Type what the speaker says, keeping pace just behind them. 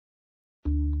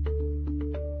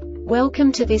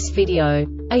Welcome to this video.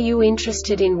 Are you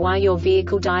interested in why your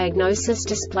vehicle diagnosis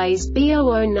displays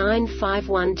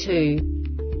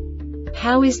B009512?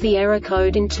 How is the error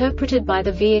code interpreted by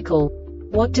the vehicle?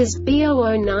 What does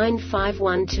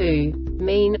B009512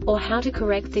 mean, or how to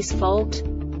correct this fault?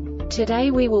 Today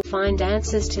we will find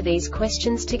answers to these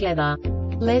questions together.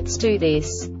 Let's do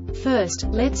this. First,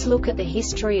 let's look at the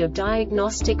history of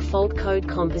diagnostic fault code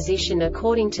composition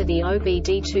according to the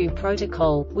OBD2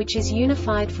 protocol, which is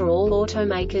unified for all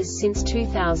automakers since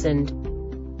 2000.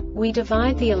 We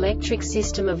divide the electric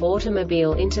system of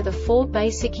automobile into the four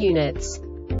basic units: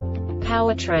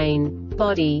 powertrain,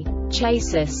 body,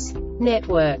 chassis,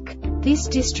 network. This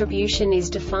distribution is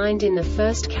defined in the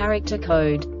first character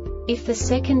code. If the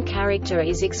second character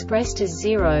is expressed as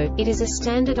 0, it is a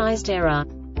standardized error.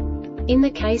 In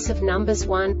the case of numbers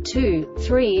 1, 2,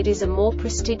 3, it is a more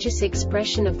prestigious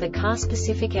expression of the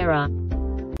car-specific error.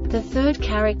 The third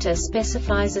character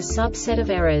specifies a subset of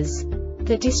errors.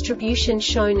 The distribution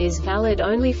shown is valid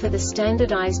only for the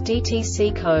standardized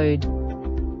DTC code.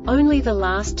 Only the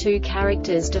last two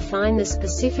characters define the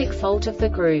specific fault of the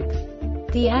group.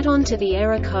 The add-on to the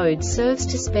error code serves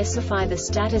to specify the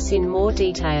status in more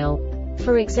detail.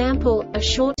 For example, a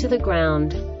short to the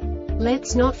ground.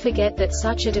 Let's not forget that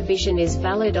such a division is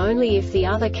valid only if the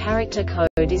other character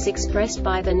code is expressed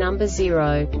by the number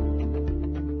 0.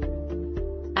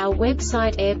 Our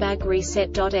website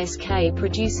airbagreset.sk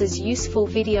produces useful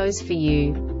videos for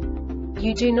you.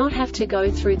 You do not have to go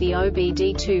through the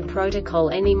OBD2 protocol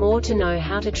anymore to know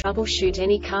how to troubleshoot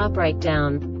any car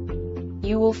breakdown.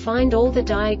 You will find all the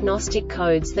diagnostic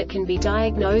codes that can be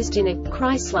diagnosed in a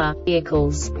Chrysler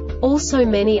vehicles. Also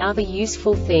many other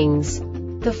useful things.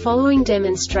 The following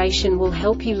demonstration will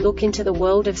help you look into the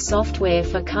world of software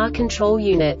for car control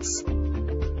units.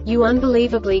 You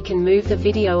unbelievably can move the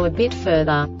video a bit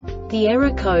further. The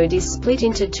error code is split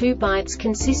into 2 bytes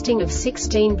consisting of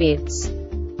 16 bits.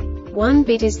 1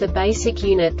 bit is the basic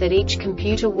unit that each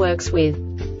computer works with.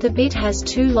 The bit has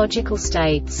 2 logical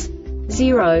states: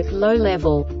 0, low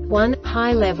level, 1,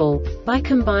 high level. By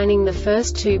combining the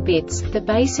first 2 bits, the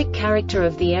basic character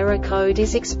of the error code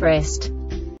is expressed.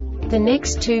 The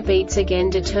next 2 beats again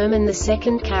determine the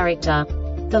second character.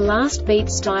 The last beat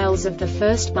styles of the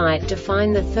first byte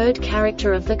define the third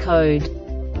character of the code.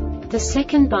 The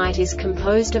second byte is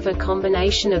composed of a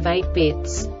combination of 8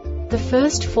 bits. The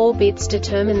first 4 bits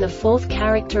determine the fourth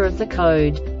character of the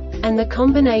code. And the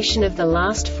combination of the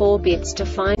last 4 bits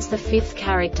defines the fifth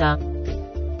character.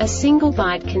 A single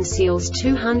byte conceals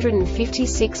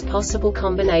 256 possible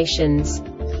combinations.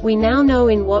 We now know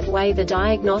in what way the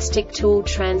diagnostic tool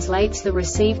translates the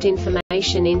received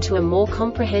information into a more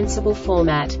comprehensible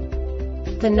format.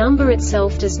 The number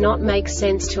itself does not make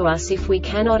sense to us if we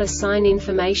cannot assign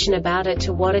information about it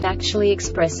to what it actually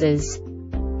expresses.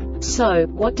 So,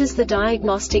 what does the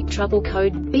Diagnostic Trouble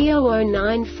Code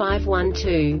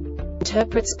B009512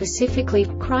 interpret specifically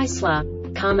for Chrysler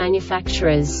car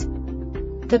manufacturers?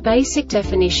 The basic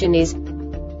definition is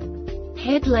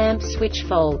headlamp switch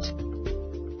fault.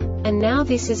 And now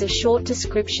this is a short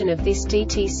description of this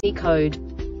DTC code.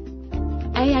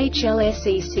 AHLS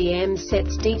ECM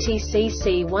sets DTC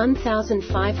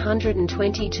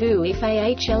C1522 if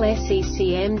AHLS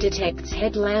ECM detects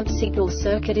headlamp signal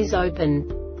circuit is open.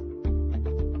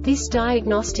 This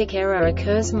diagnostic error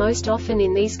occurs most often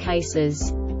in these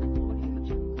cases: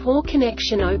 poor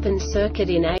connection open circuit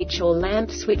in H or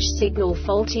lamp switch signal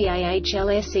faulty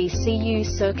AHLS ECU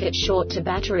circuit short to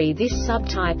battery. This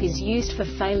subtype is used for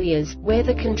failures where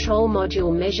the control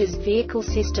module measures vehicle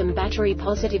system battery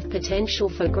positive potential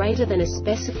for greater than a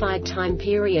specified time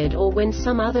period or when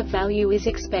some other value is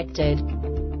expected.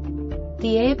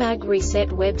 The Airbag Reset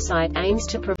website aims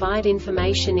to provide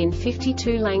information in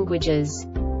 52 languages.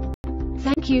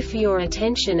 Thank you for your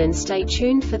attention and stay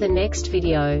tuned for the next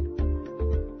video.